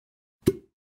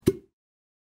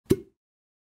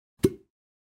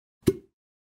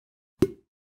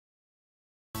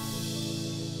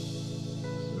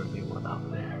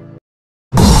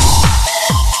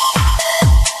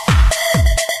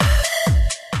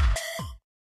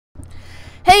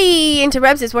Hey,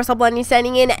 Interrupts, it's Warsaw Blondie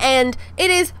signing in, and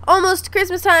it is almost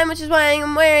Christmas time, which is why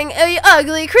I'm wearing a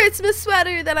ugly Christmas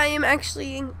sweater that I am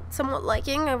actually somewhat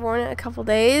liking. I've worn it a couple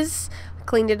days,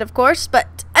 cleaned it of course,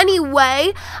 but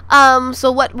anyway,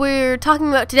 so what we're talking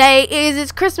about today is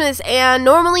it's Christmas, and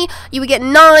normally you would get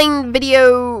 9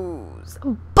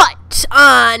 videos, but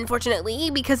unfortunately,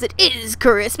 because it is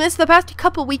Christmas, the past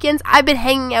couple weekends I've been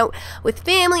hanging out with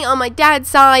family on my dad's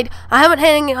side. I haven't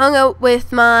hung out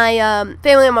with my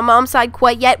family on my mom's side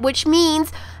quite yet, which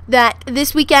means that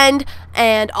this weekend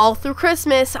and all through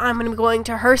Christmas I'm going to be going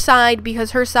to her side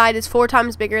because her side is 4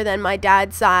 times bigger than my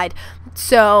dad's side.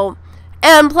 So,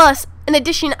 and plus, in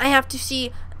addition, I have to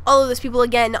see all of those people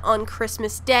again on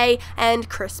Christmas Day and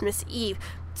Christmas Eve.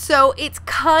 So it's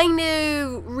kind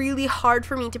of really hard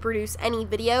for me to produce any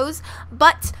videos,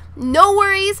 but no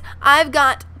worries. I've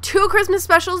got 2 Christmas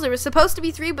specials. There was supposed to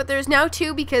be 3, but there's now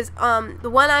 2 because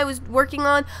the one I was working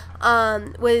on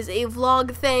was a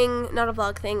vlog thing, not a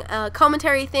vlog thing, a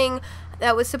commentary thing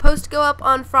that was supposed to go up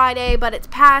on Friday, but it's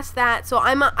past that. So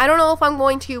I don't know if I'm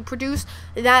going to produce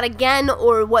that again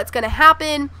or what's going to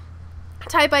happen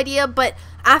type idea, but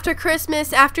after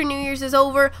Christmas, after New Year's is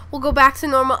over, we'll go back to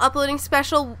normal uploading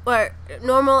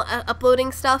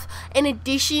uploading stuff. In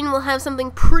addition, we'll have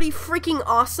something pretty freaking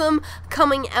awesome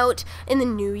coming out in the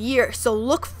new year, so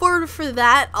look forward for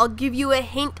that. I'll give you a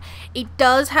hint. It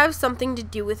does have something to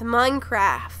do with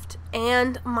Minecraft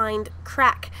and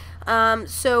Crack.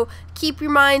 So keep your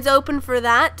minds open for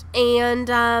that, and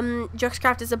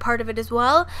Juxcraft is a part of it as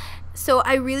well. So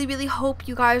I really hope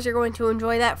you guys are going to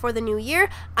enjoy that for the new year.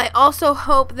 I also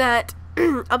hope that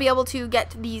I'll be able to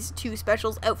get these 2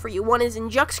 specials out for you. One is in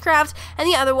Juxcraft, and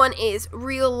the other one is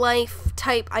real life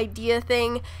type idea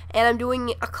thing, and I'm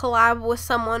doing a collab with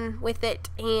someone with it,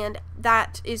 and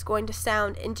that is going to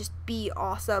sound and just be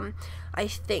awesome, I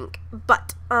think.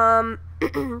 But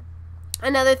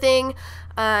another thing,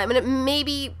 I'm going to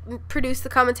maybe produce the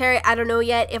commentary. I don't know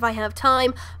yet if I have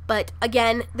time, but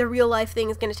again, the real life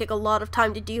thing is going to take a lot of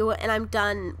time to do, and I'm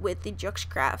done with the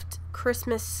Juxcraft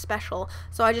Christmas special.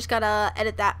 So I just got to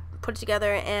edit that, put it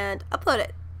together, and upload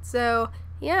it. So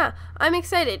yeah, I'm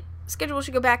excited. Schedule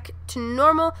should go back to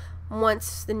normal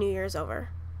once the new year is over.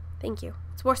 Thank you.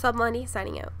 It's WarsawBlondie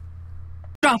signing out.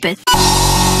 Drop it.